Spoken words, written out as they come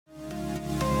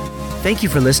Thank you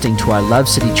for listening to our Love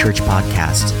City Church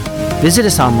podcast. Visit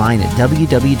us online at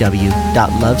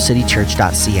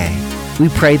www.lovecitychurch.ca. We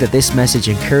pray that this message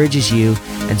encourages you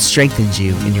and strengthens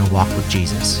you in your walk with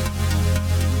Jesus.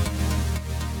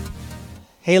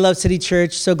 Hey, Love City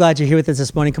Church. So glad you're here with us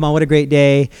this morning. Come on, what a great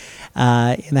day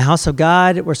in the house of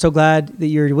God. We're so glad that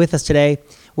you're with us today.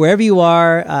 Wherever you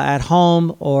are, at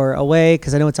home or away,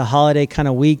 because I know it's a holiday kind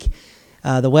of week.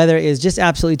 The weather is just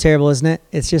absolutely terrible, isn't it?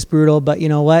 It's just brutal. But you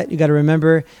know what? You got to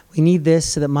remember, we need this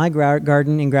so that my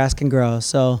garden and grass can grow.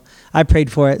 So I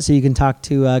prayed for it, so you can talk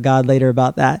to God later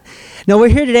about that. Now, we're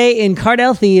here today in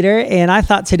Cardell Theater, and I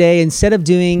thought today, instead of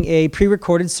doing a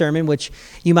pre-recorded sermon, which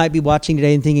you might be watching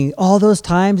today and thinking, all those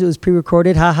times it was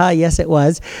pre-recorded, haha, yes, it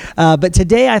was. But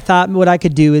today I thought what I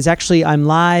could do is actually, I'm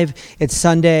live, it's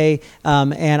Sunday,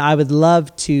 and I would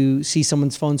love to see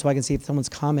someone's phone so I can see if someone's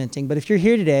commenting. But if you're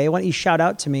here today, why don't you shout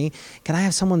out to me? Can I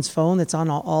have someone's phone that's on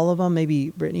all of them?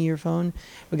 Maybe Brittany, your phone?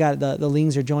 We got the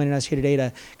Lings are joining us here today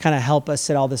to kind of help us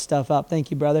set all this stuff up. Thank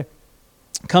you, brother.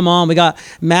 Come on, we got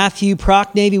Matthew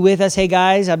Proc Navy with us. Hey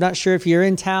guys, I'm not sure if you're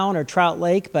in town or Trout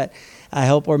Lake, but I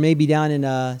hope, or maybe down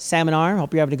in Salmon Arm.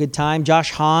 Hope you're having a good time. Josh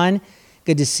Hahn,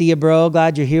 good to see you, bro.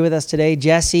 Glad you're here with us today.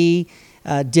 Jesse,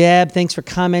 Deb, thanks for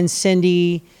coming.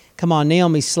 Cindy, come on.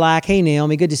 Naomi Slack, hey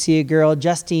Naomi, good to see you, girl.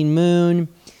 Justine Moon,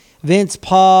 Vince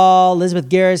Paul, Elizabeth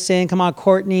Garrison, come on,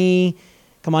 Courtney,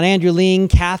 come on, Andrew Ling,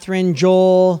 Catherine,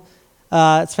 Joel.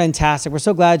 It's fantastic. We're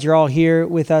so glad you're all here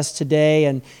with us today.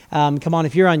 And come on,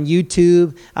 if you're on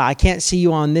YouTube, I can't see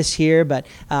you on this here, but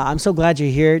I'm so glad you're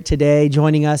here today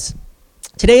joining us.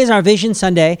 Today is our Vision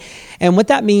Sunday, and what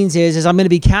that means is I'm going to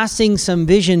be casting some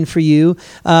vision for you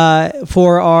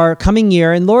for our coming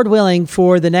year, and Lord willing,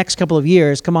 for the next couple of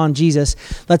years. Come on, Jesus.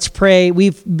 Let's pray.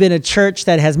 We've been a church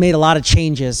that has made a lot of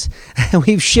changes.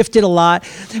 We've shifted a lot.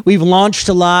 We've launched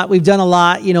a lot. We've done a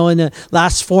lot. You know, in the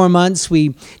last 4 months,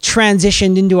 we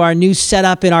transitioned into our new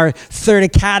setup in our third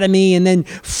academy, and then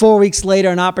 4 weeks later,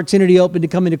 an opportunity opened to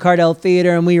come into Cardell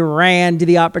Theater, and we ran to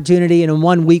the opportunity, and in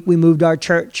 1 week, we moved our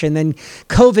church, and then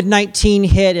COVID-19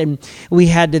 hit, and we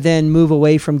had to then move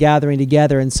away from gathering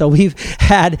together. And so we've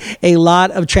had a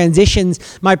lot of transitions.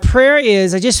 My prayer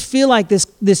is, I just feel like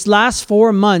this last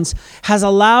 4 months has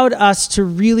allowed us to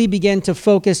really begin to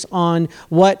focus on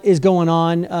what is going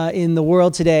on in the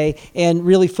world today, and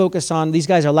really focus on, these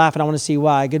guys are laughing, I want to see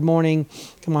why. Good morning.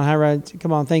 Come on, hi, Rod.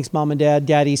 Come on, thanks, Mom and Dad.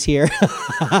 Daddy's here.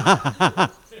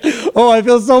 Oh, I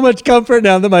feel so much comfort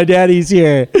now that my daddy's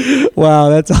here. Wow,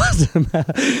 that's awesome.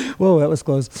 Whoa, that was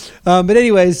close. But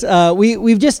anyways,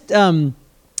 we've just, the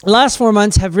last 4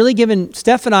 months have really given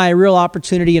Steph and I a real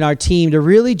opportunity in our team to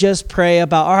really just pray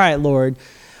about, all right, Lord,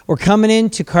 we're coming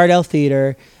into Cardell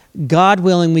Theater. God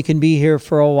willing, we can be here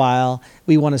for a while.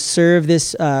 We want to serve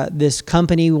this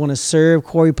company. We want to serve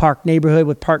Quarry Park neighborhood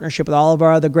with partnership with all of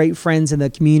our other great friends in the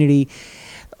community.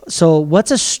 So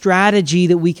what's a strategy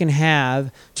that we can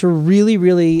have to really,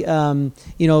 really,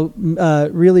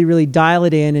 really dial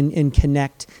it in and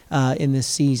connect in this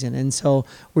season? And so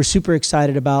we're super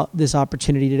excited about this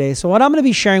opportunity today. So what I'm going to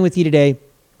be sharing with you today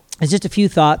is just a few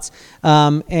thoughts,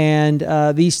 and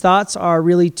these thoughts are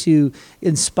really to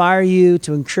inspire you,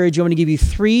 to encourage you. I'm going to give you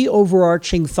 3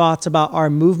 overarching thoughts about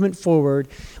our movement forward.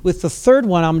 With the third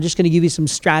one, I'm just going to give you some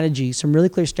strategy, some really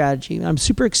clear strategy. And I'm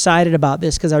super excited about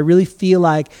this because I really feel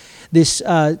like this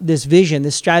vision,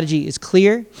 this strategy is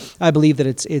clear. I believe that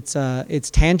it's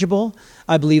tangible.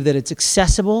 I believe that it's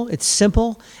accessible, it's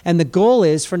simple, and the goal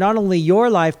is for not only your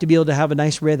life to be able to have a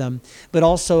nice rhythm, but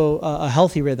also a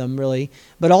healthy rhythm, really,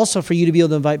 but also for you to be able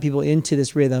to invite people into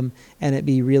this rhythm and it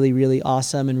be really, really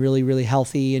awesome and really, really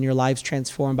healthy, and your lives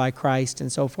transformed by Christ and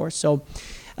so forth. So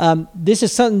this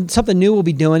is something new we'll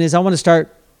be doing. Is I want to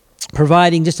start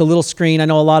providing just a little screen. I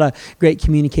know a lot of great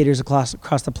communicators across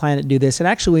the planet do this. And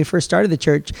actually, when we first started the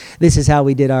church, this is how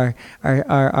we did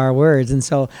our words. And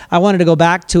so I wanted to go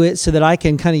back to it so that I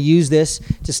can kind of use this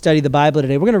to study the Bible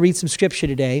today. We're going to read some scripture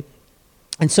today.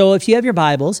 And so if you have your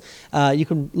Bibles, you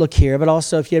can look here. But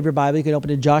also, if you have your Bible, you can open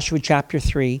to Joshua chapter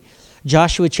 3.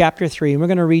 Joshua chapter 3, and we're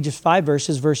going to read just 5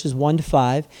 verses 1 to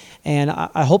 5. And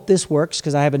I hope this works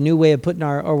because I have a new way of putting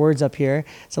our words up here.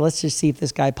 So let's just see if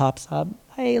this guy pops up.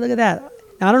 Hey, look at that.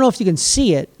 Now, I don't know if you can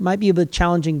see it. It might be a bit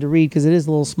challenging to read because it is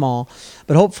a little small,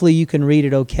 but hopefully you can read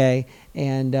it okay.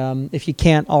 And if you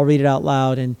can't, I'll read it out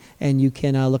loud and you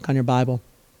can look on your Bible.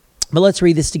 But let's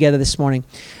read this together this morning.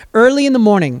 Early in the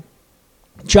morning,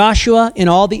 Joshua and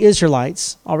all the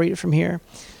Israelites, I'll read it from here,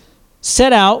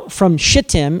 set out from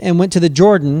Shittim and went to the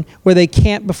Jordan, where they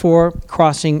camped before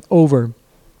crossing over.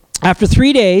 After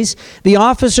 3 days, the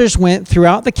officers went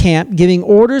throughout the camp, giving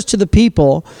orders to the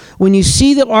people, when you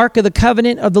see the ark of the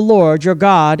covenant of the Lord your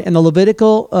God and the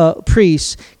Levitical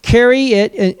priests carry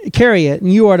it,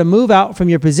 and you are to move out from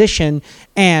your position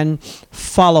and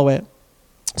follow it.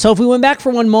 So if we went back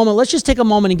for one moment, let's just take a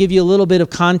moment and give you a little bit of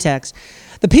context.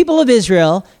 The people of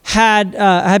Israel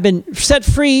had been set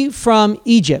free from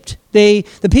Egypt. The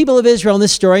people of Israel in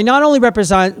this story not only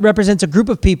represents a group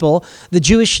of people, the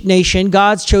Jewish nation,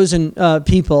 God's chosen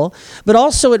people, but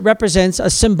also it represents a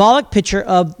symbolic picture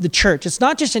of the church. It's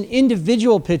not just an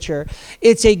individual picture,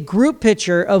 it's a group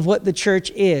picture of what the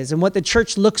church is and what the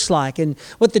church looks like and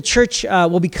what the church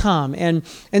will become. And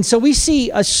so we see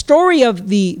a story of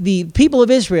the people of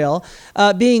Israel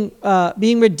being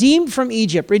redeemed from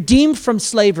Egypt, redeemed from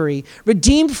slavery,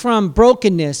 redeemed from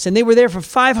brokenness, and they were there for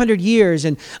 500 years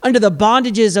and under the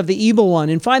bondages of the evil one.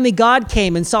 And finally, God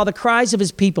came and saw the cries of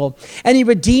his people, and he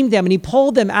redeemed them, and he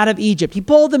pulled them out of Egypt. He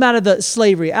pulled them out of the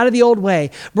slavery, out of the old way,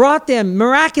 brought them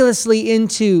miraculously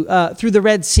into through the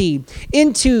Red Sea,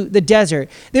 into the desert.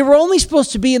 They were only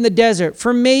supposed to be in the desert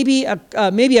for maybe a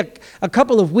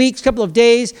couple of weeks, couple of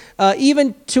days,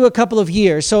 even to a couple of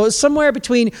years. So somewhere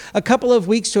between a couple of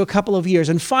weeks to a couple of years.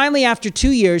 And finally, after 2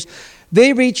 years,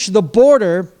 they reached the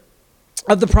border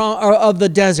of the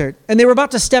desert, and they were about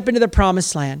to step into the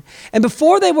promised land. And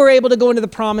before they were able to go into the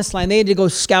promised land, they had to go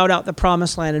scout out the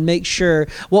promised land and make sure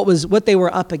what they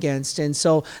were up against. And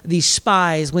so these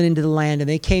spies went into the land, and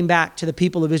they came back to the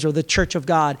people of Israel, the church of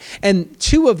God. And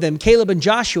two of them, Caleb and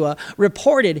Joshua,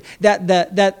 reported that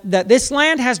this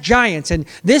land has giants, and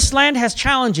this land has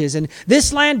challenges, and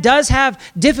this land does have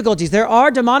difficulties. There are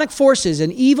demonic forces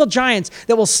and evil giants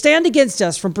that will stand against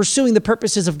us from pursuing the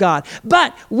purposes of God.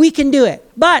 But we can do it.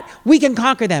 But we can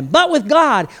conquer them. But with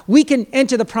God, we can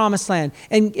enter the promised land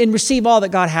and receive all that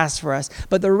God has for us.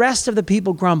 But the rest of the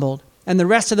people grumbled, and the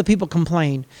rest of the people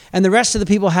complained, and the rest of the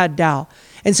people had doubt.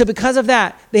 And so because of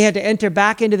that, they had to enter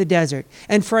back into the desert.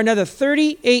 And for another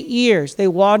 38 years, they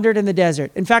wandered in the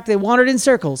desert. In fact, they wandered in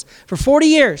circles. For 40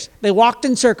 years, they walked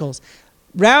in circles.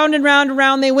 Round and round and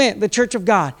round they went, the church of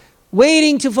God,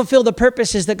 waiting to fulfill the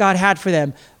purposes that God had for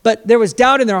them. But there was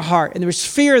doubt in their heart, and there was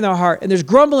fear in their heart, and there's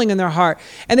grumbling in their heart.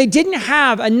 And they didn't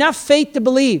have enough faith to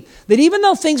believe that even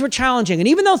though things were challenging, and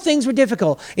even though things were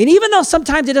difficult, and even though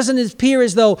sometimes it doesn't appear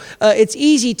as though it's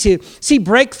easy to see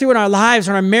breakthrough in our lives,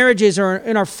 or in our marriages, or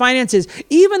in our finances,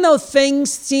 even though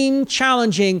things seem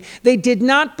challenging, they did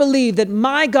not believe that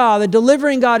my God, the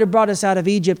delivering God who brought us out of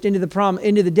Egypt into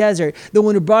the desert, the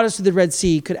one who brought us to the Red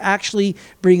Sea, could actually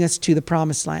bring us to the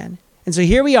promised land. And so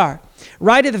here we are,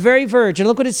 right at the very verge. And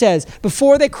look what it says.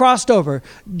 Before they crossed over,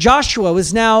 Joshua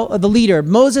was now the leader.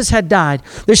 Moses had died.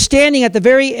 They're standing at the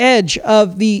very edge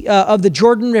of the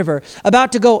Jordan River,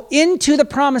 about to go into the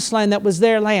promised land that was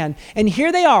their land. And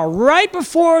here they are, right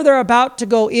before they're about to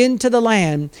go into the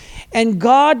land. And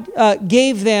God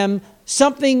gave them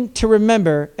something to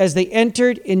remember as they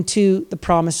entered into the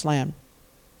promised land.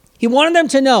 He wanted them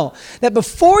to know that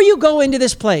before you go into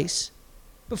this place,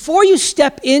 before you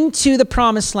step into the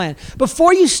promised land,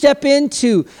 before you step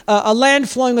into a land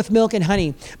flowing with milk and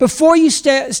honey, before you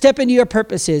step into your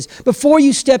purposes, before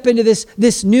you step into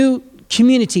this new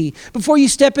community, before you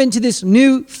step into this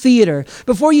new theater,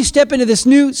 before you step into this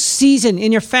new season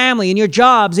in your family, in your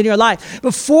jobs, in your life,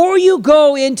 before you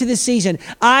go into this season,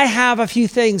 I have a few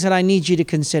things that I need you to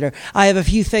consider. I have a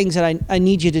few things that I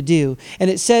need you to do. And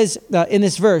it says in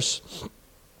this verse,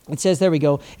 it says, there we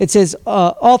go. It says,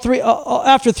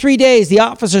 after 3 days, the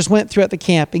officers went throughout the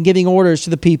camp and giving orders to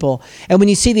the people. And when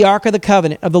you see the ark of the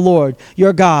covenant of the Lord,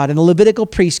 your God, and the Levitical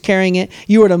priests carrying it,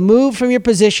 you are to move from your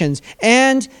positions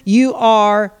and you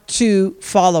are to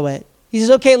follow it. He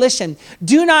says, okay, listen,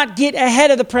 do not get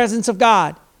ahead of the presence of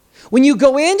God. When you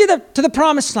go into the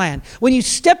promised land, when you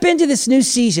step into this new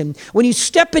season, when you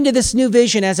step into this new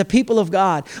vision as a people of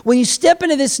God, when you step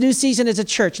into this new season as a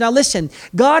church. Now listen,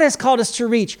 God has called us to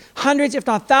reach hundreds, if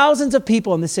not thousands of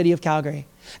people in the city of Calgary.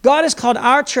 God has called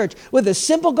our church with the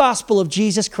simple gospel of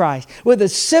Jesus Christ, with the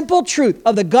simple truth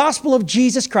of the gospel of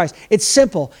Jesus Christ. It's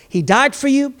simple. He died for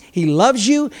you. He loves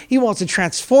you. He wants to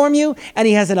transform you, and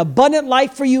he has an abundant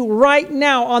life for you right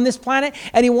now on this planet,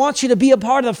 and he wants you to be a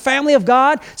part of the family of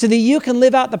God so that you can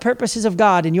live out the purposes of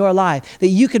God in your life, that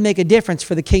you can make a difference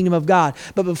for the kingdom of God.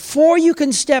 But before you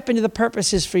can step into the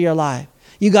purposes for your life,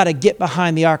 you got to get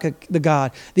behind the ark of the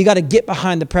God. You got to get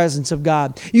behind the presence of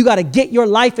God. You got to get your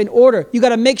life in order. You got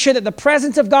to make sure that the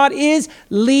presence of God is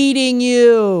leading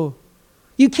you.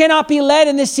 You cannot be led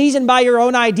in this season by your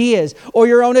own ideas or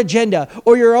your own agenda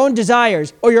or your own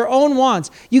desires or your own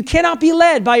wants. You cannot be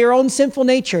led by your own sinful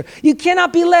nature. You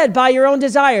cannot be led by your own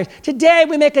desires. Today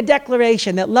we make a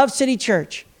declaration that Love City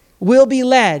Church will be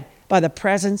led by the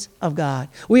presence of God.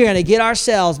 We are going to get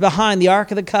ourselves behind the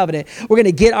Ark of the Covenant. We're going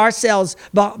to get ourselves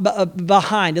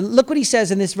behind. And look what he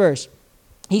says in this verse.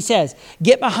 He says,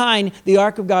 get behind the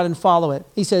ark of God and follow it.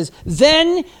 He says,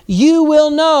 then you will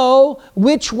know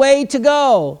which way to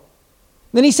go.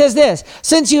 Then he says this,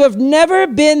 since you have never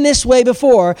been this way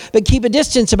before, but keep a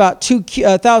distance about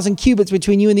 2,000 cubits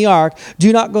between you and the ark,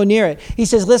 do not go near it. He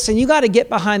says, listen, you got to get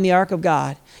behind the ark of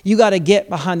God. You got to get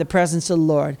behind the presence of the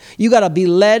Lord. You got to be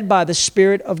led by the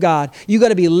Spirit of God. You got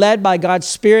to be led by God's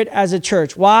Spirit as a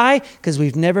church. Why? Because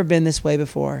we've never been this way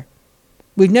before.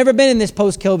 We've never been in this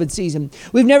post-COVID season.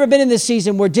 We've never been in this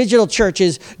season where digital church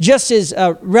is just as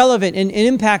relevant and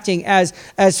impacting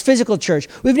as physical church.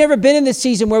 We've never been in this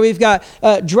season where we've got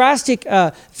drastic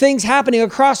things happening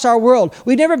across our world.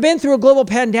 We've never been through a global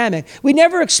pandemic. We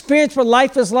never experienced what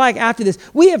life is like after this.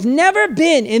 We have never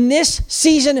been in this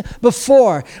season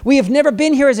before. We have never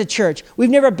been here as a church. We've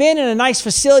never been in a nice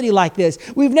facility like this.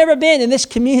 We've never been in this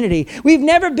community. We've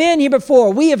never been here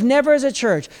before. We have never as a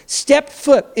church stepped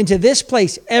foot into this place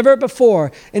ever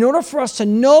before. In order for us to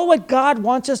know what God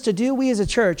wants us to do, we as a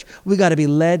church, we got to be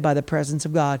led by the presence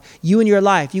of God. You in your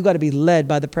life, you got to be led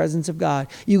by the presence of God.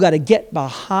 You got to get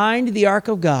behind the ark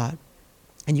of God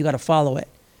and you got to follow it.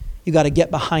 You got to get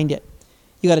behind it.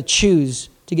 You got to choose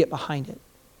to get behind it.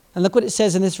 And look what it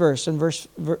says in this verse, in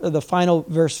the final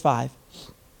verse 5.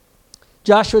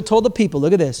 Joshua told the people,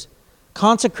 look at this,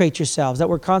 consecrate yourselves. That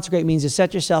word consecrate means to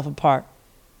set yourself apart.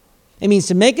 It means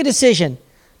to make a decision,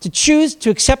 to choose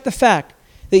to accept the fact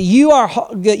that you are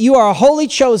a holy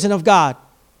chosen of God,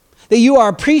 that you are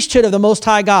a priesthood of the Most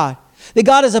High God, that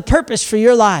God has a purpose for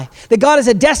your life, that God has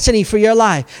a destiny for your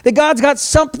life, that God's got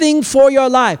something for your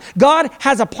life. God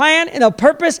has a plan and a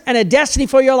purpose and a destiny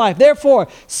for your life. Therefore,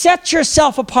 set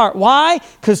yourself apart. Why?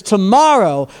 Because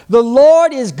tomorrow the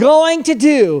Lord is going to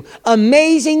do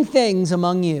amazing things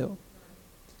among you.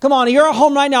 Come on, you're at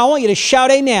home right now. I want you to shout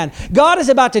amen. God is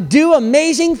about to do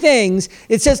amazing things.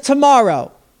 It says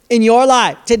tomorrow in your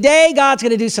life. Today, God's going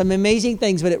to do some amazing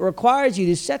things, but it requires you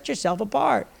to set yourself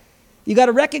apart. You got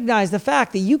to recognize the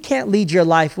fact that you can't lead your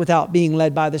life without being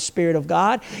led by the Spirit of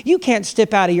God. You can't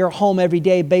step out of your home every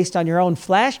day based on your own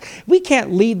flesh. We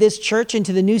can't lead this church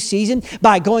into the new season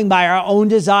by going by our own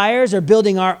desires or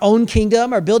building our own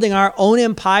kingdom or building our own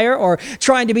empire or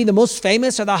trying to be the most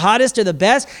famous or the hottest or the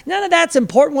best. None of that's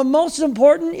important. What most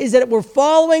important is that we're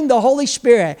following the Holy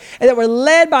Spirit and that we're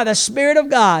led by the Spirit of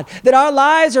God, that our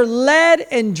lives are led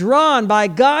and drawn by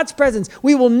God's presence.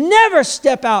 We will never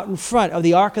step out in front of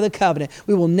the Ark of the Covenant.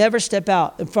 We will never step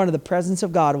out in front of the presence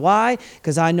of God. Why?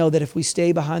 Because I know that if we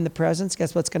stay behind the presence,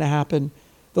 guess what's going to happen?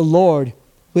 The Lord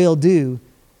will do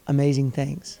amazing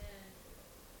things.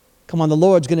 Come on, the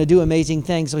Lord's going to do amazing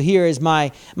things. So here is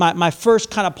my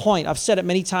first kind of point. I've said it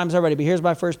many times already, but here's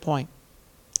my first point.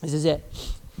 This is it.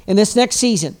 In this next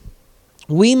season,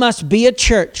 we must be a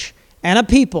church and a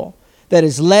people that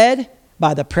is led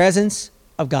by the presence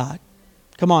of God.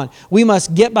 Come on. We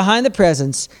must get behind the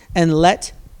presence and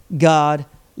let God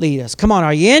lead us. Come on,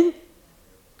 are you in?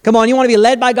 Come on, you want to be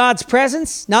led by God's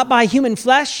presence, not by human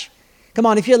flesh? Come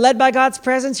on, if you're led by God's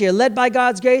presence, you're led by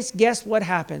God's grace, guess what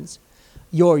happens?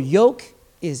 Your yoke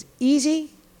is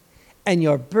easy and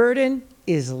your burden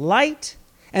is light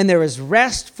and there is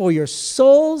rest for your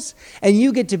souls and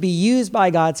you get to be used by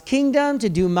God's kingdom to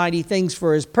do mighty things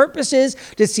for his purposes,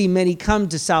 to see many come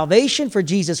to salvation for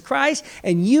Jesus Christ,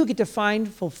 and you get to find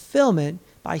fulfillment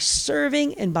by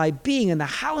serving and by being in the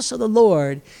house of the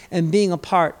Lord and being a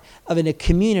part of a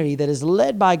community that is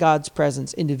led by God's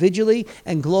presence individually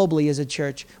and globally as a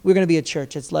church. We're going to be a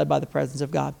church that's led by the presence of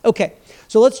God. Okay,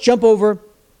 so let's jump over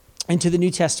into the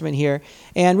New Testament here.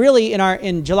 And really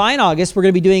in July and August, we're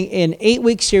going to be doing an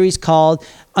 8-week series called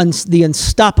The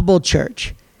Unstoppable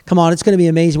Church. Come on, it's going to be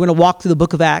amazing. We're going to walk through the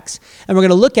book of Acts, and we're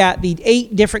going to look at the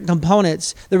 8 different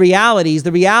components, the realities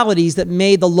that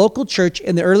made the local church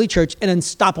and the early church an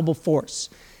unstoppable force.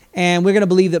 And we're going to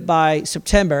believe that by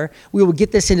September, we will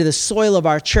get this into the soil of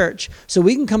our church so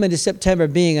we can come into September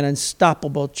being an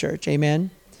unstoppable church.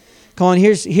 Amen? Come on,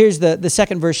 here's the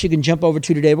second verse you can jump over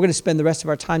to today. We're going to spend the rest of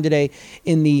our time today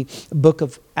in the book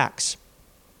of Acts.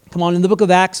 Come on, in the book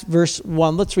of Acts, verse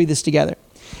 1, let's read this together.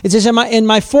 It says, in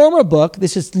my former book,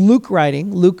 this is Luke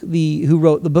writing, who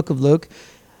wrote the book of Luke.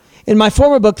 In my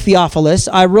former book, Theophilus,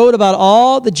 I wrote about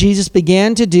all that Jesus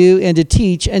began to do and to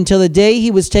teach until the day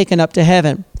he was taken up to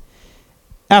heaven.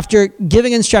 after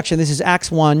giving instruction, this is Acts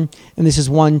 1, and this is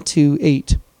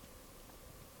 1-8.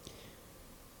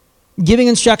 Giving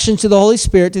instruction to the Holy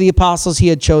Spirit to the apostles he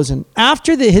had chosen.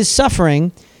 After his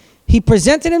suffering, he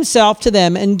presented himself to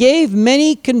them and gave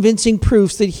many convincing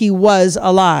proofs that he was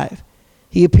alive.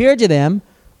 He appeared to them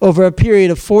over a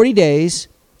period of 40 days,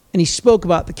 and he spoke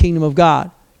about the kingdom of God.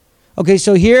 Okay,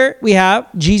 so here we have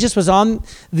Jesus was on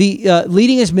the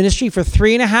leading his ministry for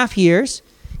 3.5 years.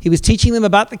 He was teaching them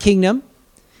about the kingdom.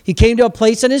 He came to a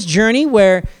place on his journey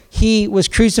where he was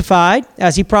crucified,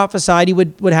 as he prophesied he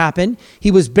would happen. He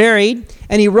was buried,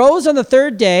 and he rose on the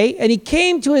third day, and he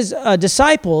came to his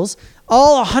disciples,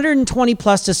 all 120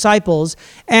 plus disciples,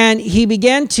 and he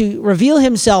began to reveal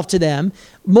himself to them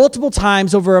multiple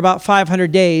times over about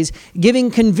 500 days,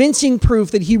 giving convincing proof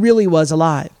that he really was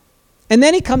alive. And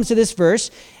then he comes to this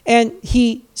verse, and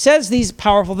he says these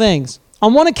powerful things.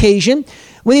 On one occasion,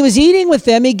 when he was eating with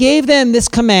them, he gave them this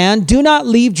command: do not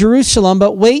leave Jerusalem,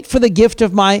 but wait for the gift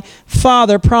of my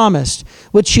Father promised,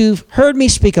 which you've heard me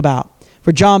speak about.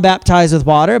 For John baptized with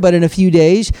water, but in a few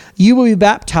days you will be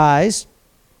baptized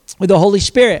with the Holy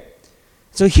Spirit.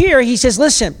 So here he says,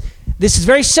 listen, this is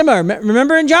very similar.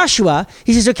 Remember in Joshua,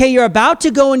 he says, okay, you're about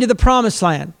to go into the promised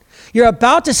land. You're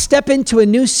about to step into a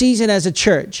new season as a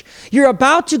church. You're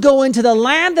about to go into the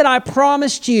land that I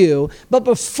promised you. But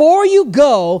before you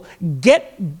go,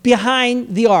 get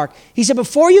behind the ark. He said,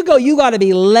 before you go, you got to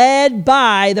be led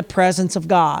by the presence of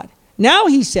God. Now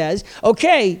he says,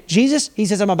 okay, Jesus, he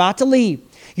says, I'm about to leave.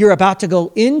 You're about to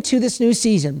go into this new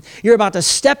season. You're about to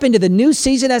step into the new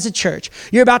season as a church.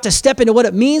 You're about to step into what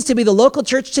it means to be the local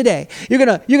church today. You're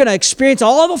gonna experience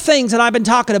all the things that I've been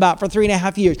talking about for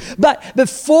 3.5 years. But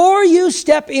before you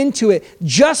step into it,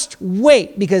 just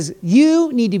wait, because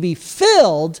you need to be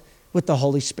filled with the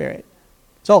Holy Spirit.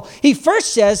 So he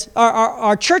first says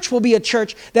our church will be a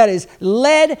church that is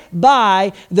led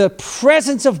by the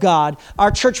presence of God. Our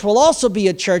church will also be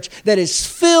a church that is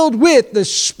filled with the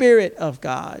Spirit of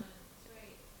God.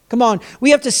 Come on, we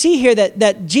have to see here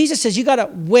that Jesus says you got to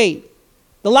wait.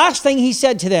 The last thing he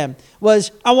said to them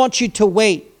was, I want you to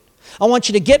wait. I want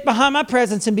you to get behind my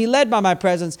presence and be led by my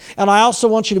presence. And I also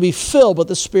want you to be filled with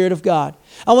the Spirit of God.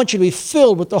 I want you to be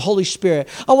filled with the Holy Spirit.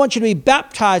 I want you to be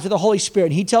baptized with the Holy Spirit.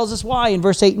 And he tells us why in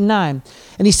verse 8 and 9.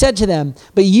 And he said to them,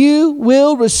 but you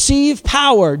will receive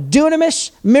power,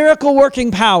 dunamis, miracle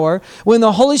working power, when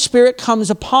the Holy Spirit comes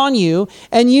upon you,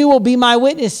 and you will be my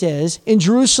witnesses in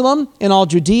Jerusalem, in all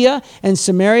Judea and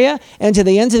Samaria, and to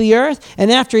the ends of the earth.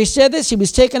 And after he said this, he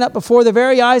was taken up before their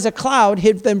very eyes. A cloud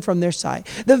hid them from their sight.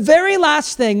 The very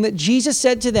last thing that Jesus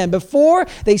said to them before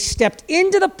they stepped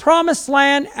into the promised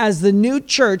land as the new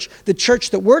church, the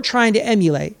church that we're trying to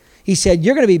emulate, he said,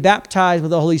 you're going to be baptized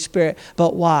with the Holy Spirit.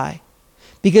 But why?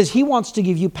 Because he wants to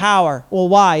give you power. Well,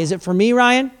 why? Is it for me,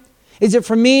 Ryan? Is it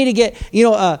for me to get,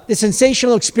 the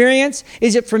sensational experience?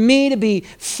 Is it for me to be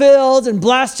filled and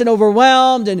blessed and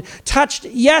overwhelmed and touched?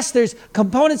 Yes, there's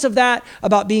components of that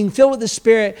about being filled with the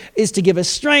Spirit is to give us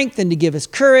strength and to give us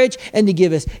courage and to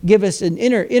give us an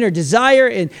inner desire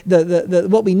and the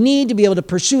what we need to be able to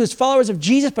pursue as followers of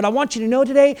Jesus. But I want you to know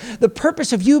today, the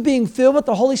purpose of you being filled with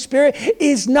the Holy Spirit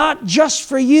is not just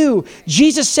for you.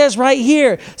 Jesus says right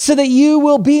here, so that you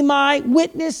will be my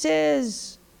witnesses.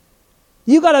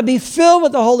 You got to be filled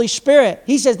with the Holy Spirit.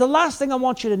 He says, the last thing I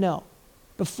want you to know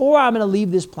before I'm going to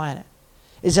leave this planet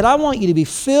is that I want you to be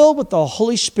filled with the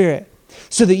Holy Spirit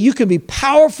so that you can be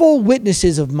powerful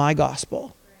witnesses of my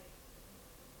gospel.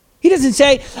 He doesn't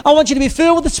say, I want you to be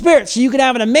filled with the Spirit so you can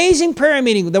have an amazing prayer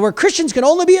meeting where Christians can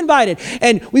only be invited.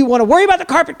 And we want to worry about the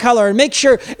carpet color and make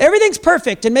sure everything's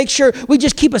perfect and make sure we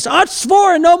just keep us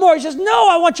four and no more. He says, no,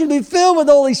 I want you to be filled with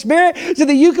the Holy Spirit so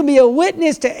that you can be a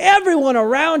witness to everyone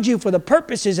around you for the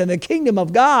purposes of the kingdom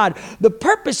of God. The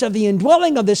purpose of the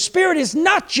indwelling of the Spirit is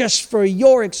not just for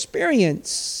your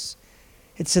experience.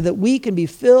 It's so that we can be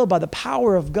filled by the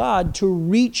power of God to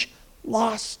reach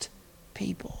lost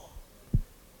people.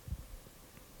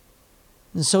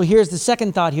 And so here's the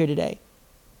second thought here today.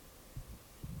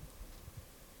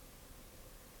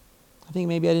 I think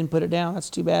maybe I didn't put it down. That's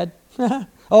too bad.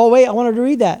 Oh, wait, I wanted to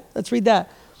read that. Let's read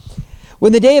that.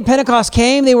 When the day of Pentecost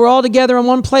came, they were all together in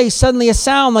one place. Suddenly a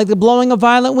sound like the blowing of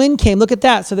violent wind came. Look at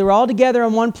that. So they were all together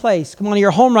in one place. Come on,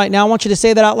 you're home right now. I want you to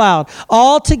say that out loud.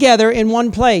 All together in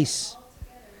one place.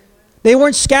 They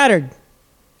weren't scattered.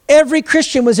 Every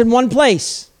Christian was in one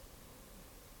place.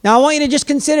 Now, I want you to just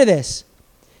consider this.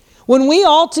 When we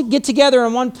all get together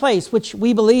in one place, which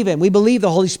we believe in, we believe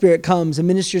the Holy Spirit comes and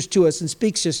ministers to us and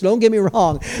speaks to us. Don't get me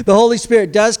wrong. The Holy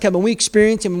Spirit does come and we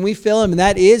experience Him and we feel Him, and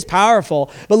that is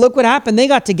powerful. But look what happened. They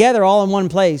got together all in one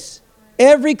place.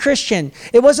 Every Christian.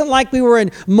 It wasn't like we were in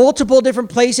multiple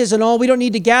different places and we don't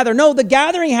need to gather. No, the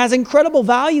gathering has incredible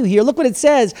value here. Look what it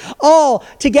says. All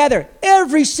together.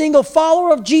 Every single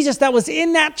follower of Jesus that was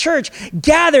in that church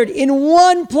gathered in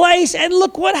one place. And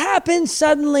look what happened.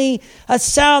 Suddenly, a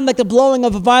sound like the blowing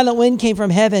of a violent wind came from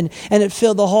heaven, and it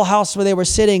filled the whole house where they were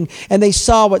sitting. And they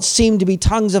saw what seemed to be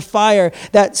tongues of fire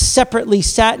that separately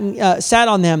sat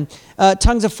on them.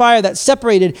 Tongues of fire that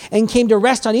separated and came to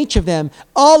rest on each of them.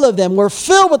 All of them were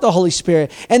filled with the Holy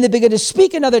Spirit, and they began to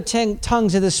speak in other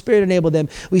tongues as the Spirit enabled them.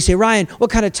 We say, Ryan, what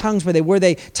kind of tongues were they? Were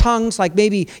they tongues like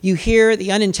maybe you hear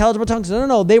the unintelligible tongues?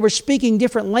 No. They were speaking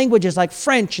different languages like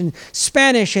French and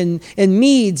Spanish and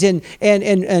Medes and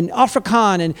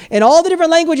Afrikaan and all the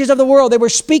different languages of the world. They were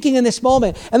speaking in this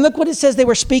moment. And look what it says they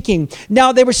were speaking.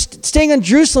 Now they were staying in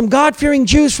Jerusalem, God-fearing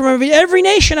Jews from every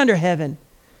nation under heaven.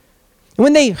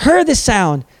 When they heard the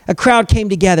sound, a crowd came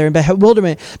together in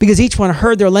bewilderment because each one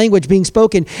heard their language being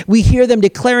spoken. We hear them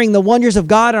declaring the wonders of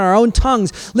God in our own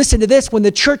tongues. Listen to this. When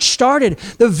the church started,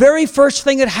 the very first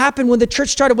thing that happened when the church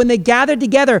started, when they gathered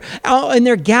together in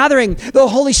their gathering, the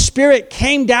Holy Spirit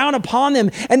came down upon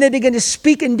them and they began to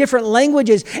speak in different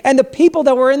languages. And the people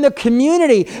that were in the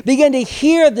community began to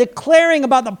hear declaring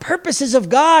about the purposes of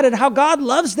God and how God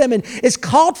loves them and is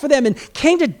called for them and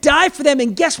came to die for them.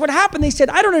 And guess what happened? They said,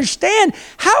 I don't understand.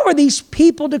 How are these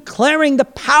people declaring the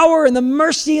power and the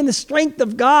mercy and the strength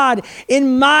of God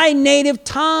in my native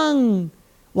tongue?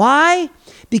 Why?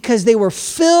 Because they were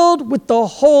filled with the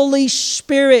Holy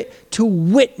Spirit to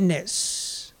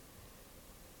witness.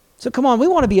 So come on, we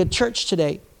want to be a church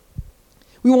today.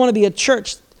 We want to be a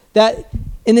church that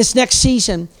in this next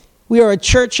season, we are a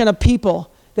church and a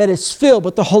people that is filled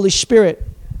with the Holy Spirit.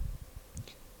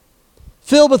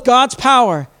 Filled with God's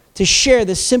power to share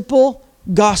the simple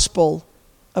gospel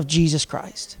of Jesus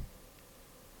Christ.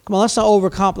 Come on, let's not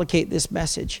overcomplicate this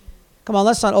message. Come on,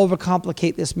 let's not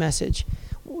overcomplicate this message.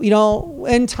 You know,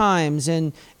 end times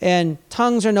and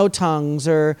tongues or no tongues,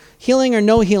 or healing or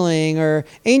no healing, or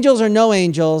angels or no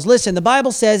angels. Listen, the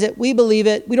Bible says it. We believe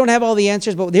it. We don't have all the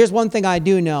answers, but here's one thing I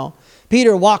do know.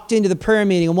 Peter walked into the prayer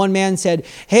meeting and one man said,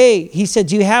 hey, he said,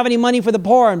 do you have any money for the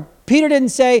poor? And Peter didn't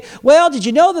say, well, did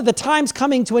you know that the time's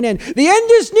coming to an end? The end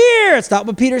is near. It's not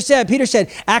what Peter said. Peter said,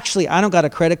 actually, I don't got a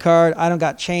credit card. I don't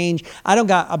got change. I don't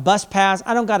got a bus pass.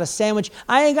 I don't got a sandwich.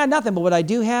 I ain't got nothing. But what I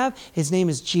do have, his name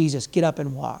is Jesus. Get up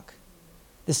and walk.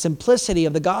 The simplicity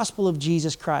of the gospel of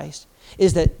Jesus Christ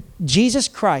is that Jesus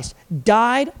Christ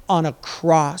died on a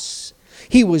cross.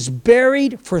 He was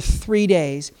buried for 3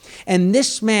 days. And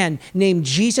this man named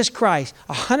Jesus Christ,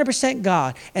 100%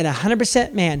 God and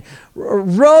 100% man,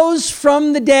 rose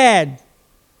from the dead,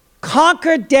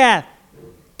 conquered death,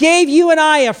 gave you and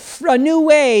I a new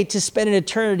way to spend an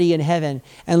eternity in heaven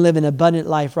and live an abundant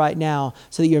life right now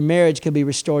so that your marriage can be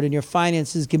restored and your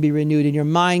finances can be renewed and your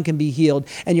mind can be healed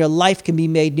and your life can be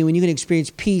made new and you can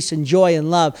experience peace and joy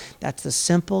and love. That's the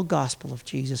simple gospel of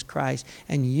Jesus Christ.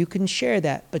 And you can share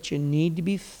that, but you need to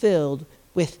be filled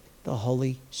with the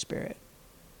Holy Spirit.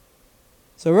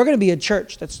 So we're going to be a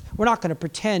church we're not going to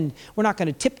pretend, we're not going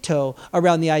to tiptoe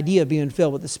around the idea of being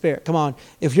filled with the Spirit. Come on,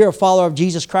 if you're a follower of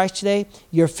Jesus Christ today,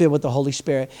 you're filled with the Holy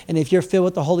Spirit. And if you're filled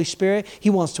with the Holy Spirit, He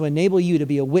wants to enable you to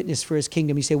be a witness for His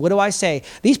kingdom. You say, what do I say?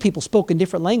 These people spoke in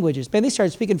different languages. Man, they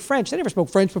started speaking French. They never spoke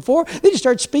French before. They just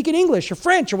started speaking English or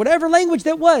French or whatever language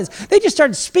that was. They just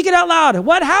started speaking out loud. And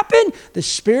what happened? The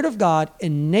Spirit of God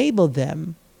enabled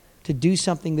them to do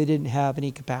something they didn't have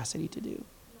any capacity to do.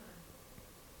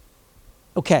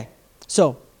 Okay,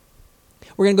 so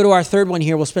we're going to go to our third one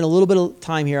here. We'll spend a little bit of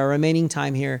time here, our remaining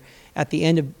time here at the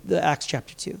end of the Acts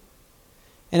chapter 2.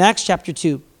 In Acts chapter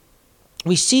 2,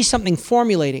 we see something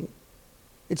formulating.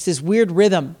 It's this weird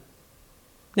rhythm.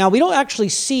 Now, we don't actually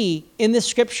see in this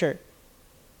scripture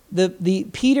the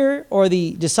Peter or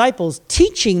the disciples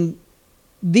teaching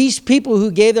these people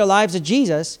who gave their lives to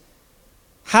Jesus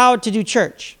how to do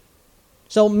church.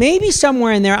 So maybe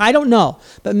somewhere in there, I don't know,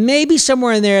 but maybe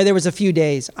somewhere in there was a few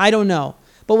days. I don't know.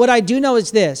 But what I do know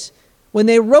is this. When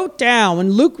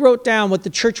Luke wrote down what the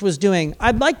church was doing,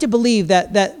 I'd like to believe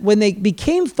that when they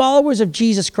became followers of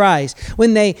Jesus Christ,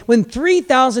 when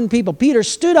 3,000 people, Peter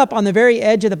stood up on the very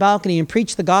edge of the balcony and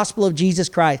preached the gospel of Jesus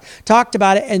Christ, talked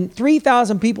about it, and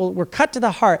 3,000 people were cut to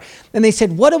the heart. And they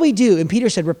said, what do we do? And Peter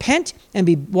said, repent and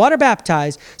be water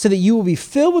baptized so that you will be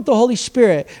filled with the Holy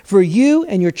Spirit for you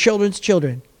and your children's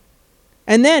children.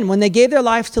 And then when they gave their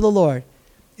lives to the Lord,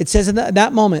 it says in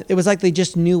that moment, it was like they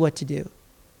just knew what to do.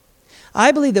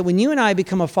 I believe that when you and I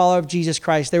become a follower of Jesus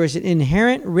Christ, there is an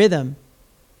inherent rhythm.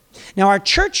 Now, our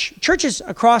churches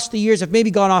across the years have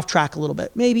maybe gone off track a little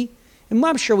bit, maybe. And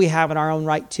I'm sure we have in our own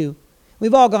right too.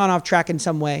 We've all gone off track in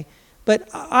some way. But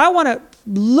I want to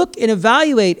look and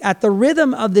evaluate at the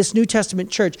rhythm of this New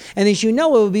Testament church. And as you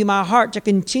know, it would be my heart to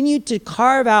continue to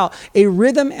carve out a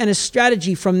rhythm and a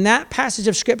strategy from that passage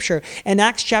of Scripture in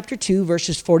Acts chapter 2,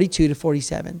 verses 42 to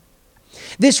 47.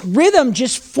 This rhythm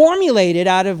just formulated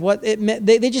out of what it meant.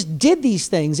 They just did these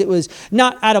things. It was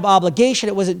not out of obligation.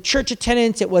 It wasn't church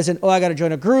attendance. It wasn't, I got to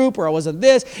join a group, or I wasn't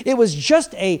this. It was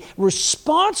just a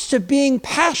response to being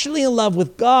passionately in love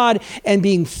with God and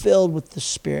being filled with the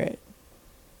Spirit.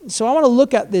 So I want to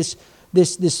look at this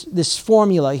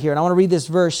formula here, and I want to read this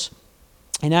verse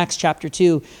in Acts chapter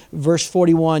 2, verse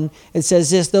 41. It says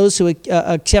this: those who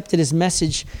accepted his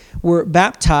message were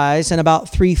baptized, and about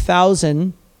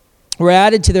 3,000 were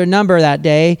added to their number that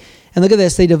day. And look at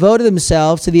this: they devoted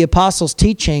themselves to the apostles'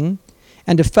 teaching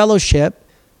and to fellowship,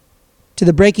 to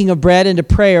the breaking of bread and to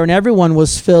prayer, and everyone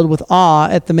was filled with awe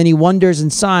at the many wonders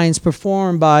and signs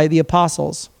performed by the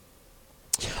apostles.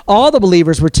 All the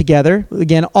believers were together.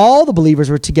 Again, all the believers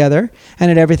were together and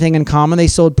had everything in common. They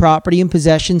sold property and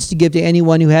possessions to give to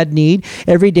anyone who had need.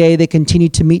 Every day they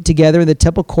continued to meet together in the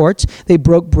temple courts. They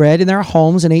broke bread in their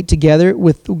homes and ate together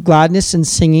with gladness and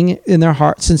singing in their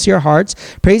hearts, sincere hearts,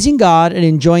 praising God and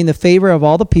enjoying the favor of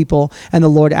all the people. And the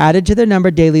Lord added to their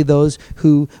number daily those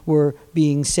who were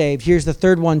being saved. Here's the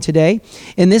third one today.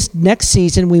 In this next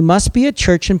season, we must be a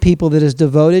church and people that is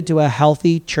devoted to a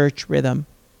healthy church rhythm.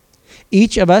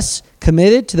 Each of us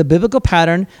committed to the biblical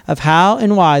pattern of how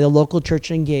and why the local church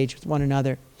engage with one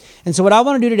another. And so what I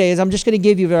want to do today is I'm just going to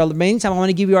give you, for the main time, I want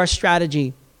to give you our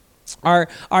strategy, our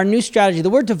new strategy. The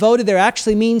word devoted there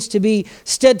actually means to be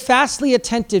steadfastly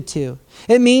attentive to.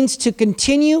 It means to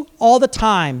continue all the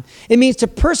time. It means to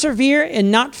persevere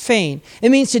and not faint. It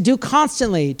means to do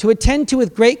constantly, to attend to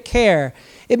with great care.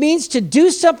 It means to do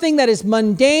something that is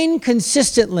mundane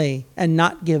consistently and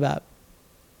not give up.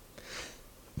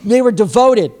 They were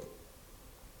devoted.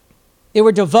 They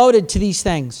were devoted to these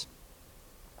things.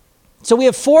 So we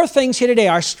have four things here today.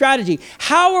 Our strategy.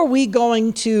 How are we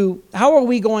going to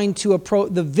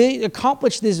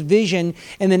accomplish this vision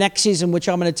in the next season, which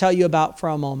I'm going to tell you about for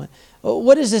a moment?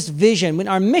 What is this vision?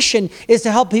 Our mission is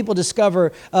to help people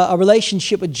discover a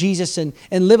relationship with Jesus and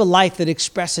live a life that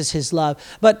expresses his love.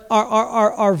 But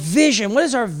our vision, what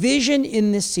is our vision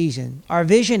in this season? Our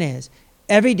vision is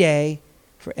every day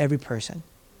for every person.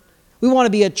 We want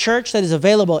to be a church that is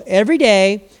available every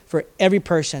day for every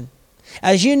person.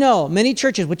 As you know, many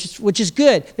churches, which is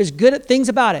good, there's good things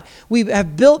about it. We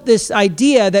have built this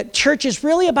idea that church is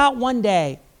really about one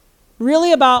day,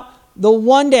 really about the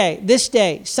one day, this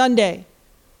day, Sunday.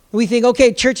 We think,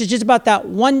 okay, church is just about that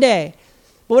one day.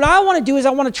 But what I want to do is I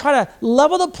want to try to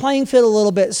level the playing field a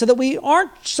little bit so that we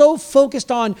aren't so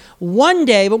focused on one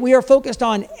day, but we are focused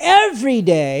on every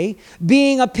day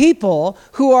being a people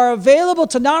who are available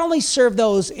to not only serve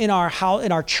those in our house,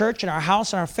 in our church, in our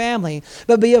house, in our family,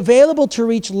 but be available to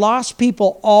reach lost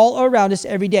people all around us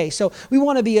every day. So we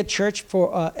want to be a church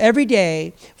for every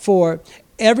day, for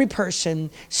every person,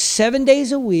 7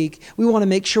 days a week. We want to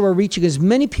make sure we're reaching as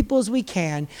many people as we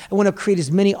can. I want to create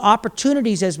as many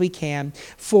opportunities as we can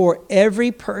for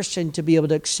every person to be able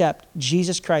to accept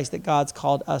Jesus Christ that God's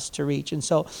called us to reach. And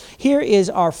so here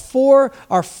is our four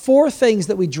things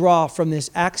that we draw from this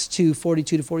Acts 2,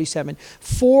 42 to 47.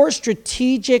 Four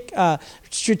strategic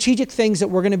things that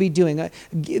we're going to be doing.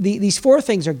 These four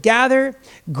things are gather,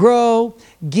 grow,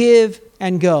 give,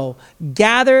 and go.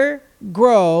 Gather,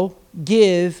 grow,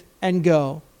 give, and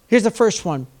go. Here's the first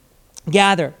one.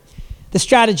 Gather. The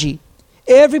strategy.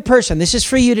 Every person, this is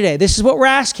for you today. This is what we're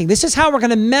asking. This is how we're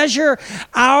going to measure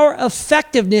our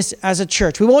effectiveness as a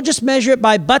church. We won't just measure it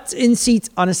by butts in seats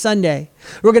on a Sunday.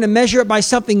 We're going to measure it by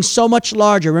something so much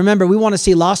larger. Remember, we want to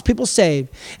see lost people saved,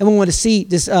 and we want to see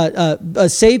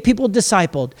saved people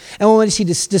discipled, and we want to see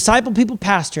discipled people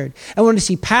pastored, and we want to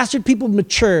see pastored people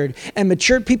matured, and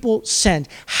matured people sent.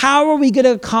 How are we going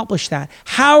to accomplish that?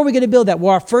 How are we going to build that?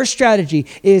 Well, our first strategy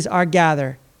is our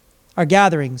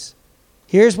gatherings.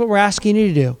 Here's what we're asking you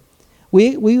to do.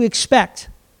 We expect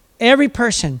every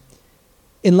person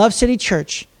in Love City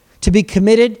Church to be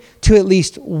committed to at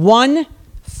least one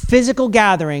physical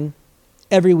gathering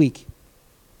every week.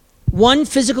 One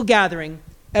physical gathering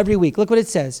every week. Look what it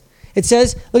says. It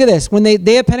says, look at this. When the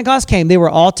day of Pentecost came, they were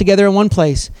all together in one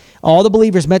place. All the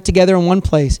believers met together in one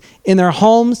place. In their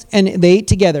homes, and they ate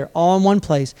together, all in one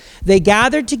place. They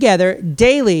gathered together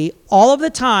daily, all of the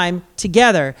time,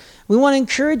 together. We want to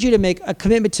encourage you to make a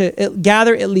commitment to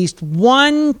gather at least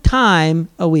one time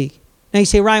a week. Now you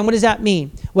say, Ryan, what does that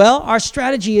mean? Well, our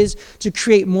strategy is to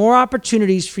create more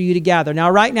opportunities for you to gather. Now,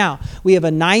 right now, we have a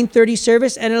 9:30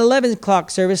 service and an 11 o'clock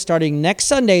service starting next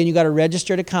Sunday, and you got to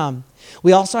register to come.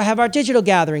 We also have our digital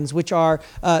gatherings, which are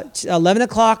 11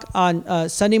 o'clock on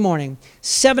Sunday morning,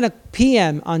 7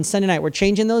 p.m. on Sunday night. We're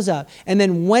changing those up. And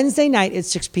then Wednesday night at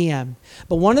 6 p.m.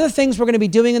 But one of the things we're going to be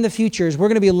doing in the future is we're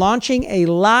going to be launching a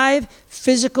live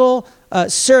physical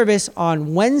service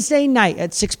on Wednesday night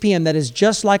at 6 p.m. that is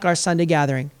just like our Sunday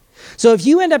gathering. So if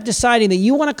you end up deciding that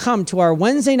you want to come to our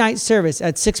Wednesday night service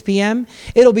at 6 p.m.,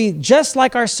 it'll be just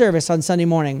like our service on Sunday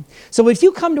morning. So if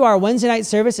you come to our Wednesday night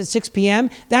service at 6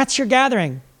 p.m., that's your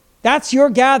gathering. That's your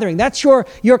gathering. That's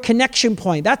your connection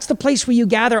point. That's the place where you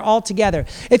gather all together.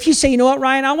 If you say, you know what,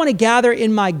 Ryan, I want to gather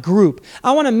in my group.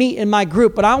 I want to meet in my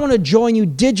group, but I want to join you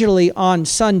digitally on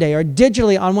Sunday or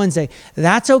digitally on Wednesday.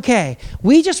 That's okay.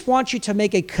 We just want you to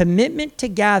make a commitment to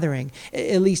gathering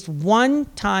at least one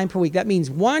time per week. That means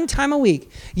one time a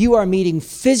week you are meeting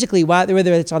physically, whether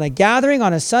it's on a gathering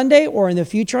on a Sunday or in the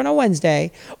future on a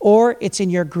Wednesday, or it's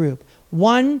in your group.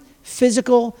 One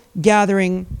physical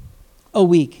gathering a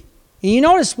week. And you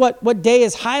notice what day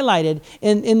is highlighted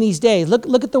in these days.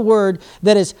 Look at the word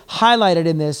that is highlighted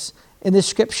in this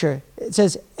scripture. It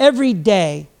says every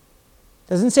day. It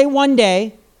doesn't say one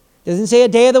day. It doesn't say a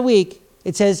day of the week.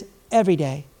 It says every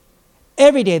day.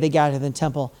 Every day they gather in the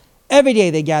temple. Every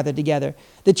day they gather together.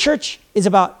 The church is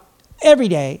about every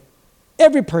day,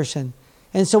 every person.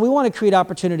 And so we want to create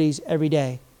opportunities every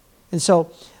day. And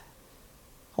so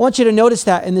I want you to notice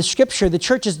that in the scripture, the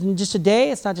church isn't just a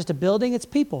day. It's not just a building. It's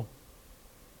people.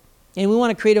 And we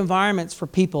want to create environments for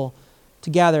people to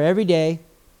gather every day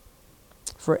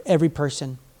for every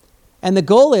person. And the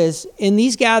goal is, in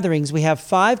these gatherings, we have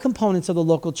 5 components of the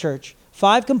local church.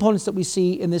 5 components that we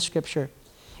see in this scripture.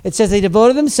 It says they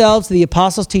devoted themselves to the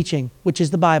apostles' teaching, which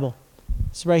is the Bible.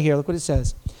 It's right here. Look what it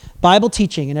says. Bible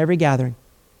teaching in every gathering.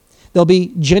 There'll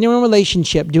be genuine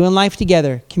relationship, doing life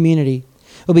together, community.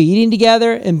 We'll be eating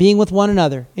together and being with one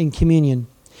another in communion.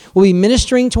 We'll be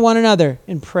ministering to one another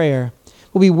in prayer.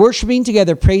 We'll be worshiping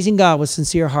together, praising God with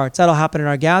sincere hearts. That'll happen in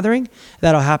our gathering.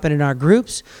 That'll happen in our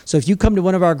groups. So if you come to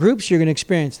one of our groups, you're going to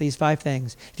experience these 5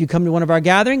 things. If you come to one of our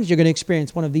gatherings, you're going to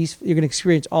experience one of these. You're going to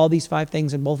experience all these 5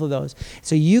 things in both of those.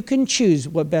 So you can choose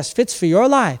what best fits for your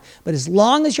life. But as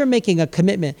long as you're making a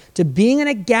commitment to being in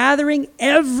a gathering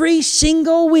every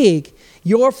single week,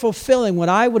 you're fulfilling what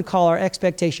I would call our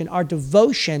expectation, our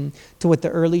devotion to what the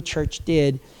early church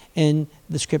did in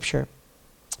the scripture.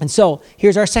 And so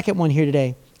here's our second one here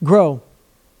today. Grow.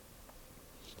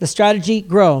 The strategy,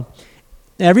 grow.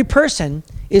 Every person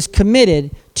is committed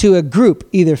to a group,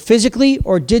 either physically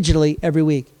or digitally, every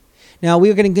week. Now,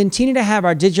 we're going to continue to have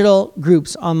our digital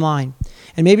groups online.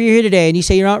 And maybe you're here today and you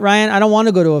say, you know what, Ryan, I don't want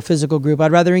to go to a physical group.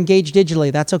 I'd rather engage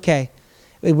digitally. That's okay.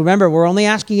 Remember, we're only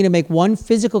asking you to make one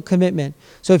physical commitment.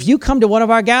 So if you come to one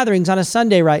of our gatherings on a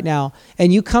Sunday right now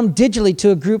and you come digitally to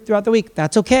a group throughout the week,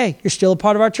 that's okay. You're still a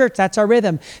part of our church. That's our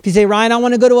rhythm. If you say, Ryan, I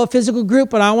want to go to a physical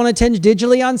group, but I want to attend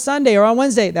digitally on Sunday or on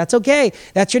Wednesday, that's okay.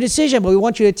 That's your decision. But we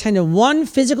want you to attend in one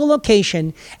physical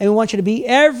location, and we want you to be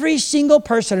every single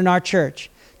person in our church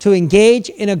to engage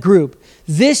in a group.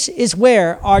 This is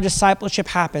where our discipleship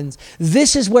happens.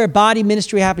 This is where body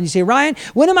ministry happens. You say, Ryan,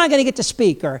 when am I going to get to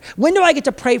speak? Or when do I get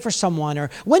to pray for someone? Or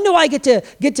when do I get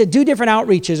to do different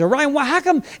outreaches? Or Ryan, how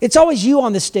come it's always you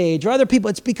on the stage or other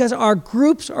people? It's because our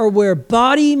groups are where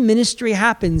body ministry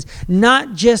happens,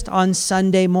 not just on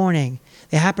Sunday morning.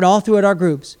 They happen all throughout our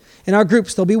groups. In our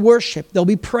groups, there'll be worship, there'll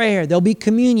be prayer, there'll be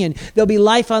communion, there'll be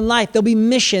life on life, there'll be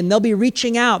mission, there'll be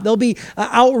reaching out, there'll be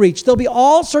outreach, there'll be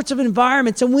all sorts of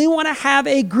environments. And we want to have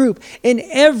a group in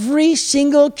every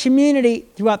single community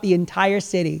throughout the entire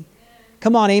city.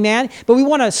 Come on, amen? But we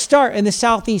want to start in the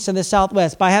southeast and the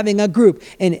southwest by having a group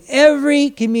in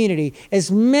every community,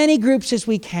 as many groups as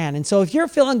we can. And so if you're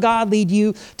feeling God lead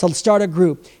you to start a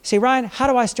group, say, Ryan, how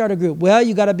do I start a group? Well,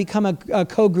 you got to become a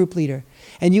co-group leader.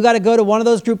 And you got to go to one of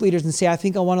those group leaders and say, I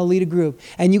think I want to lead a group.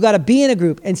 And you got to be in a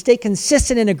group and stay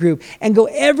consistent in a group and go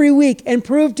every week and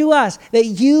prove to us that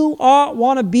you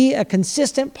want to be a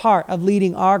consistent part of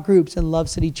leading our groups in Love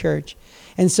City Church.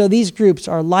 And so these groups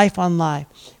are life on life.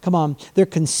 Come on, they're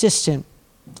consistent.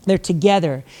 They're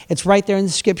together. It's right there in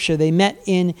the scripture. They met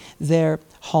in their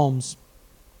homes.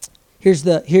 Here's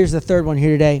the third one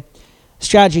here today.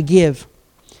 Strategy, give.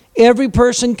 Every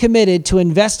person committed to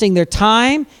investing their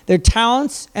time, their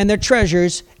talents, and their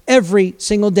treasures every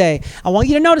single day. I want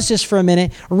you to notice this for a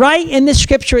minute. Right in this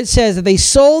scripture, it says that they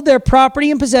sold their property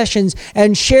and possessions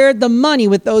and shared the money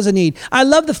with those in need. I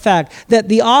love the fact that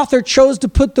the author chose to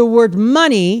put the word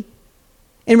money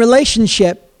in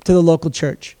relationship to the local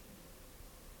church.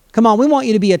 Come on, we want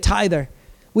you to be a tither.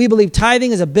 We believe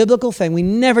tithing is a biblical thing. We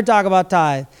never talk about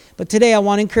tithe. But today I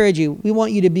want to encourage you. We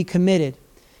want you to be committed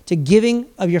to giving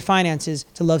of your finances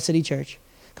to Love City Church.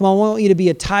 Come Come on, we want you to be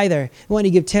a tither. We want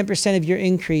you to give 10% of your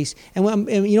increase. And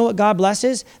you know what God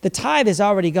blesses? The tithe is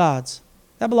already God's.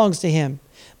 That belongs to him.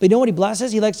 But you know what he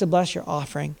blesses? He likes to bless your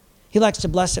offering. He likes to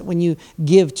bless it when you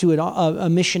give to a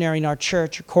missionary in our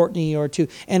church, or Courtney, or to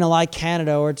NLI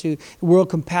Canada, or to World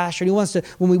Compassion. He wants to,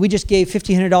 when we just gave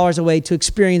 $1,500 away to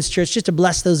Experience Church, just to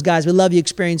bless those guys. We love you,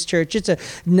 Experience Church. Just to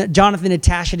Jonathan and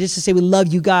Natasha, just to say we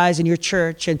love you guys and your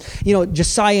church. And, you know,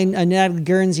 Josiah and Natalie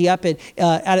Guernsey up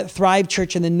at Thrive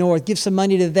Church in the north. Give some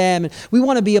money to them. And we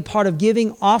want to be a part of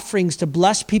giving offerings to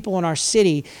bless people in our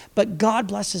city. But God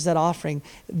blesses that offering.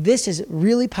 This is a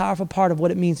really powerful part of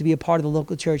what it means to be a part of the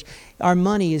local church. Our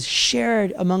money is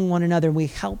shared among one another, and we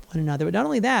help one another. But not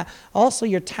only that, also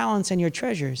your talents and your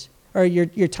treasures, or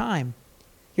your time.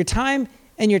 Your time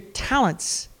and your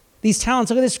talents. These talents,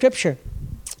 look at this scripture.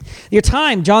 Your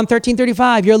time, John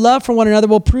 13:35, your love for one another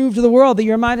will prove to the world that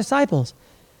you're my disciples.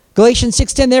 Galatians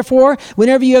 6:10, therefore,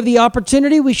 whenever you have the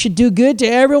opportunity, we should do good to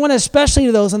everyone, especially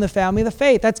to those in the family of the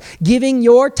faith. That's giving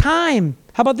your time.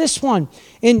 How about this one?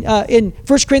 In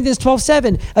 1 Corinthians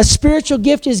 12:7, a spiritual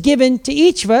gift is given to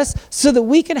each of us so that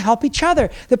we can help each other.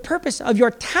 The purpose of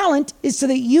your talent is so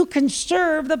that you can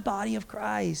serve the body of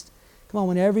Christ. Come on, I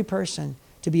want every person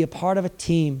to be a part of a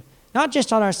team. Not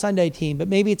just on our Sunday team, but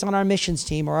maybe it's on our missions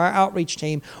team, or our outreach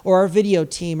team, or our video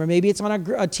team, or maybe it's on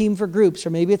a team for groups, or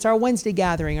maybe it's our Wednesday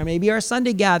gathering, or maybe our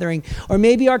Sunday gathering, or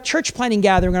maybe our church planning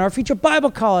gathering, or our future Bible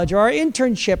college, or our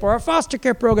internship, or our foster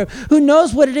care program. Who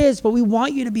knows what it is, but we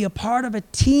want you to be a part of a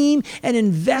team and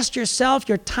invest yourself,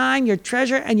 your time, your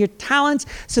treasure, and your talents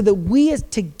so that we as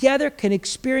together can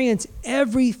experience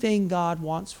everything God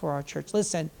wants for our church.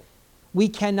 Listen, we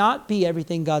cannot be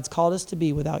everything God's called us to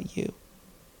be without you.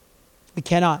 We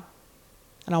cannot.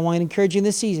 And I want to encourage you in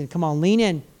this season. Come on, lean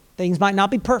in. Things might not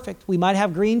be perfect. We might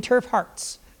have green turf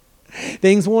hearts.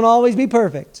 Things won't always be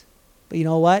perfect. But you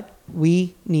know what?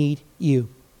 We need you.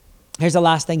 Here's the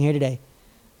last thing here today.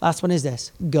 Last one is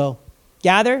this. Go.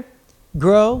 Gather,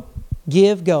 grow,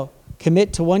 give, go.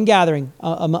 Commit to one gathering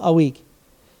a week.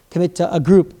 Commit to a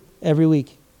group every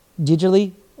week,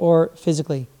 digitally or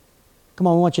physically. Come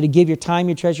on, we want you to give your time,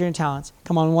 your treasure, and talents.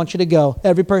 Come on, we want you to go.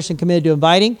 Every person committed to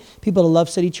inviting people to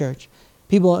Love City Church.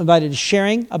 People invited to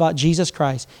sharing about Jesus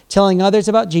Christ, telling others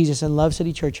about Jesus and Love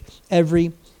City Church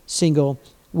every single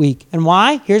week. And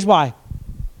why? Here's why.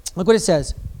 Look what it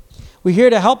says. We're here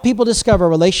to help people discover a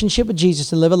relationship with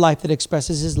Jesus and live a life that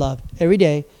expresses his love every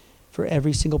day for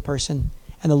every single person.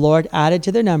 And the Lord added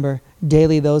to their number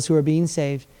daily those who are being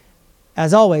saved.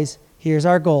 As always, here's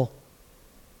our goal.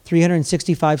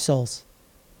 365 souls.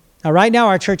 Now, right now,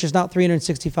 our church is not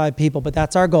 365 people, but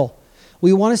that's our goal.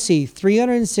 We want to see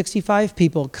 365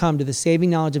 people come to the saving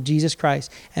knowledge of Jesus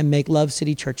Christ and make Love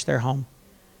City Church their home.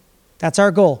 That's our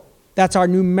goal. That's our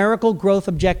numerical growth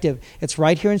objective. It's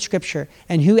right here in Scripture.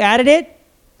 And who added it?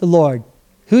 The Lord.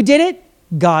 Who did it?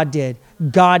 God did.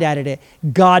 God added it.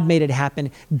 God made it happen.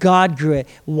 God grew it.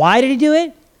 Why did he do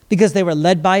it? Because they were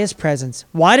led by his presence.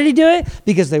 Why did he do it?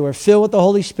 Because they were filled with the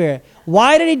Holy Spirit.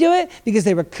 Why did he do it? Because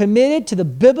they were committed to the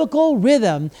biblical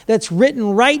rhythm that's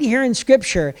written right here in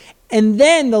Scripture. And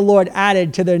then the Lord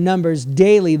added to their numbers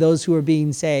daily those who were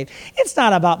being saved. It's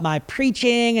not about my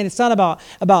preaching, and it's not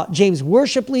about James'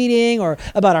 worship leading or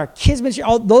about our kids' ministry.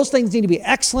 All those things need to be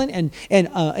excellent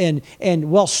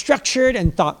and well structured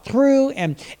and thought through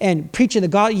and preaching the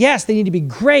God. Yes, they need to be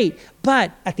great.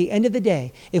 But at the end of the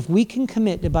day, if we can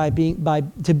commit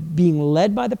to being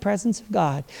led by the presence of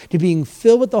God, to being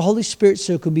filled with the Holy Spirit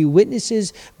so it can be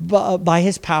witnesses by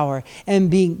his power, and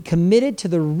being committed to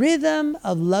the rhythm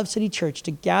of Love City Church, to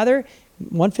gather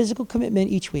one physical commitment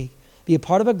each week, be a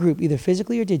part of a group, either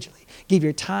physically or digitally, give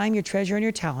your time, your treasure, and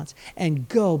your talents, and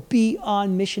go be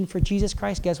on mission for Jesus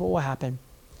Christ, guess what will happen?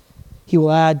 He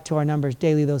will add to our numbers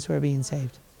daily those who are being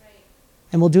saved.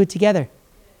 And we'll do it together.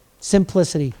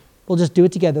 Simplicity. We'll just do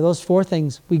it together. Those four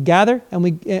things. We gather and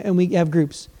we have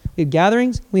groups. We have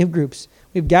gatherings, we have groups.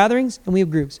 We have gatherings and we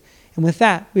have groups. And with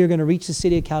that, we are going to reach the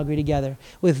city of Calgary together.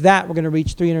 With that, we're going to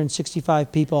reach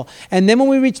 365 people. And then when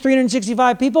we reach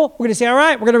 365 people, we're going to say, all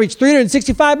right, we're going to reach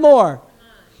 365 more.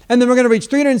 And then we're going to reach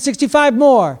 365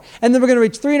 more. And then we're going to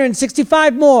reach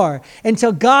 365 more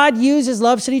until God uses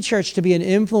Love City Church to be an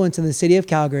influence in the city of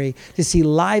Calgary, to see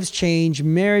lives change,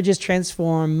 marriages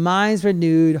transformed, minds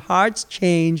renewed, hearts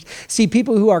changed, see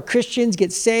people who are Christians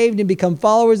get saved and become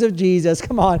followers of Jesus.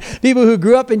 Come on. People who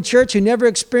grew up in church, who never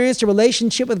experienced a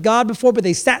relationship with God before, but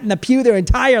they sat in the pew their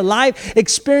entire life,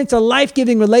 experience a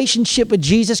life-giving relationship with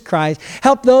Jesus Christ.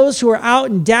 Help those who are out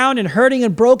and down and hurting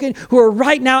and broken, who are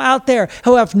right now out there,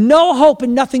 who have no hope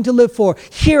and nothing to live for,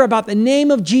 hear about the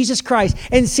name of Jesus Christ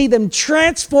and see them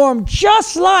transformed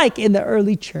just like in the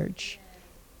early church.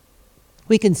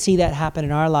 We can see that happen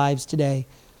in our lives today.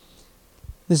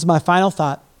 This is my final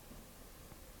thought.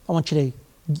 I want you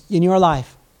to, in your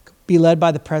life, be led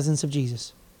by the presence of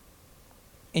Jesus.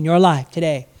 In your life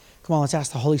today, come on, let's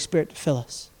ask the Holy Spirit to fill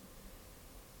us.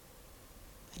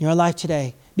 In your life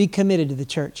today, be committed to the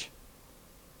church.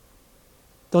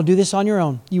 Don't do this on your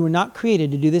own. You were not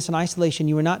created to do this in isolation.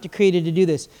 You were not created to do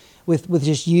this with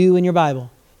just you and your Bible.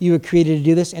 You were created to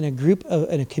do this in a group,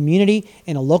 in a community,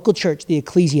 in a local church, the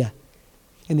ecclesia.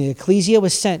 And the ecclesia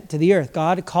was sent to the earth.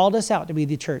 God called us out to be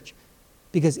the church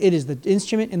because it is the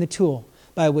instrument and the tool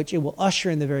by which it will usher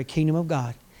in the very kingdom of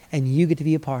God. And you get to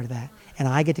be a part of that. And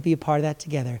I get to be a part of that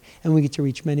together. And we get to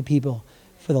reach many people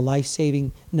for the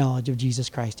life-saving knowledge of Jesus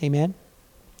Christ. Amen?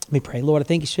 Let me pray. Lord, I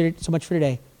thank you so much for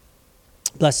today.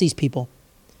 Bless these people.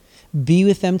 Be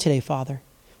with them today, Father.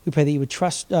 We pray that you would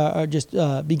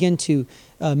begin to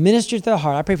minister to their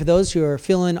heart. I pray for those who are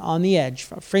feeling on the edge,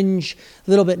 fringe, a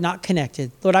little bit not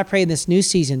connected. Lord, I pray in this new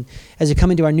season, as we come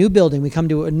into our new building, we come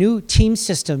to a new team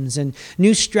systems and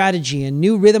new strategy and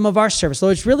new rhythm of our service.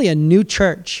 Lord, it's really a new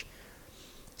church.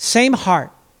 Same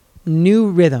heart,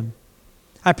 new rhythm.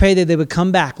 I pray that they would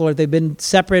come back. Lord, if they've been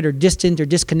separate or distant or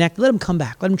disconnected, let them come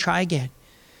back. Let them try again.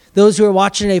 Those who are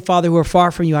watching today, Father, who are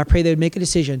far from you, I pray they would make a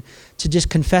decision to just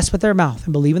confess with their mouth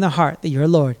and believe in their heart that you're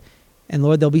Lord. And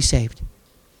Lord, they'll be saved.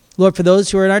 Lord, for those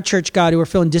who are in our church, God, who are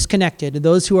feeling disconnected, and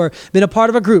those who are been a part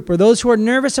of a group, or those who are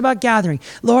nervous about gathering,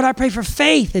 Lord, I pray for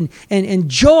faith and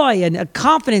joy and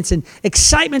confidence and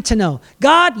excitement to know,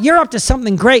 God, you're up to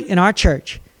something great in our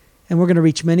church. And we're going to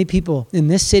reach many people in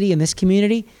this city, in this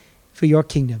community, for your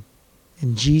kingdom.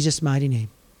 In Jesus' mighty name.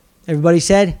 Everybody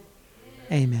said,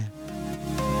 Amen.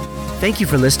 Thank you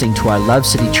for listening to our Love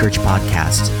City Church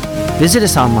podcast. Visit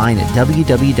us online at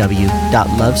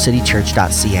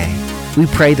www.lovecitychurch.ca. We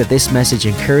pray that this message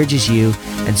encourages you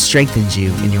and strengthens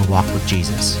you in your walk with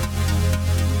Jesus.